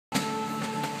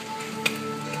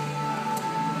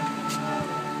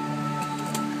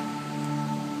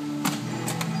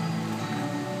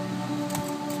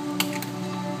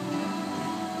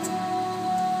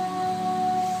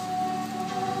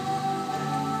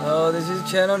So this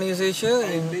is channel News Asia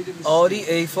in Audi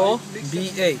A4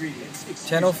 B8,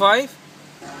 channel 5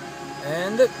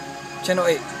 and channel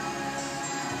 8.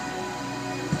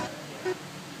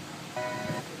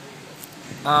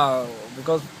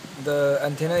 Because the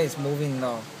antenna is moving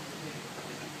now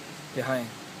behind.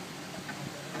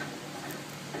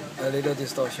 A little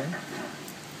distortion.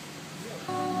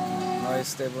 Now it's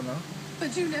stable now.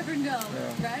 But you never know,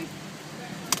 right?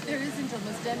 There isn't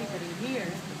almost anybody here.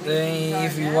 Then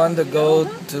if you want to go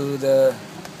to the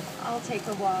I'll take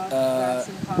a walk, grab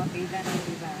some coffee, then I'll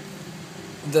be back.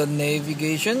 The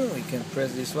navigation, we can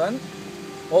press this one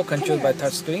or control by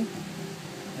touchscreen.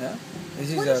 Yeah.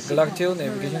 This is a Galactio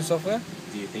navigation software.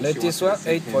 Latest one,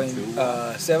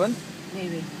 8.7.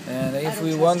 Maybe. And if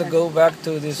we want to go back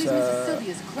to this,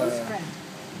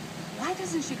 why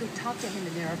doesn't she go talk to him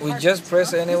in their apartment? we just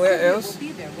press anywhere else.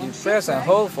 You press and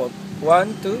hold for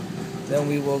 1, 2, then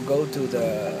we will go to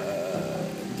the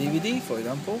DVD, for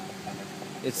example.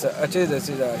 It's actually this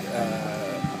is a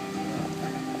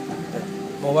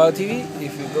mobile TV.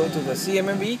 If you go to the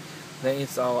CMMB, then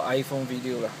it's our iPhone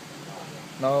video.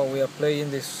 Now we are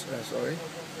playing this. Sorry.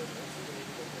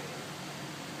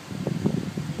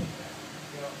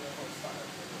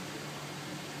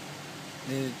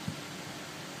 The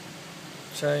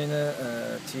China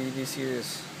TV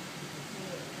series.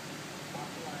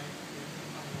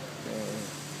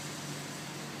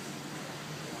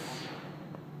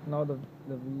 Now the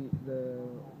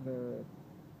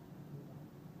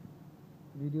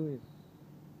video is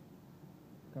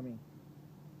coming.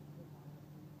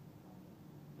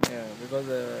 Yeah, because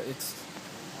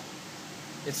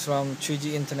it's from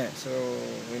 3G internet, so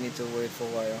we need to wait for a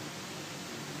while.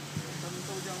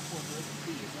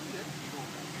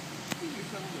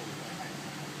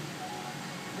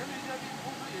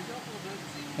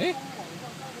 Hey.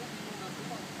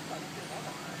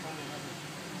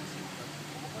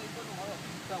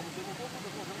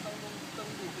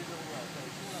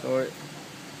 Sorry.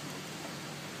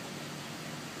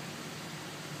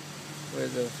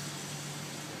 Where's the...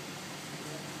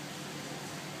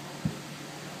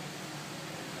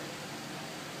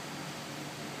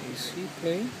 Is he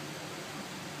playing?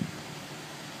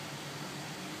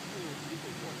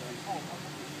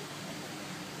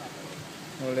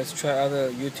 Well, let's try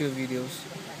other YouTube videos.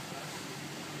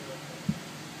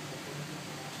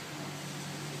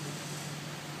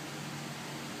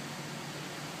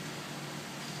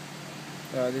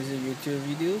 These are YouTube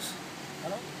videos.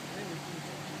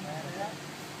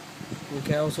 We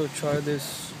can also try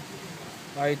this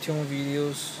iTunes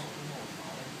videos.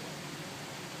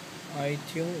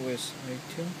 iTunes.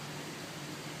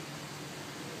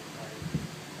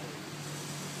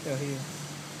 Yeah, here.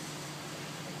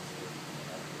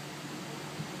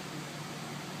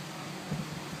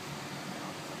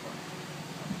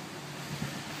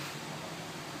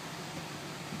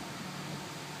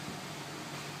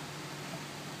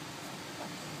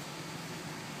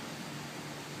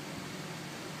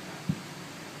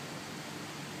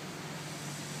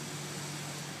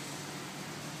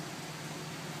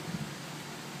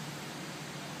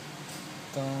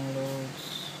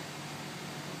 Downloads.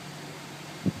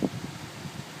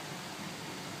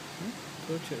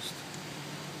 Purchased.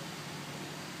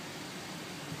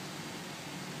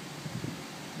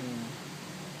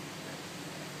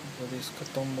 For this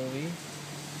cartoon movie.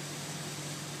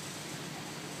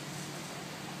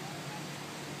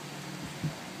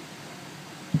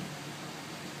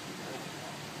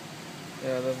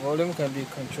 Yeah, the volume can be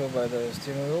controlled by the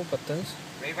steering wheel buttons.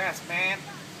 Reverse, man.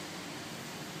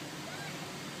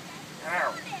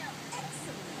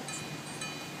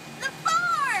 The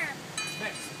farm!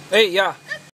 Hey, yeah.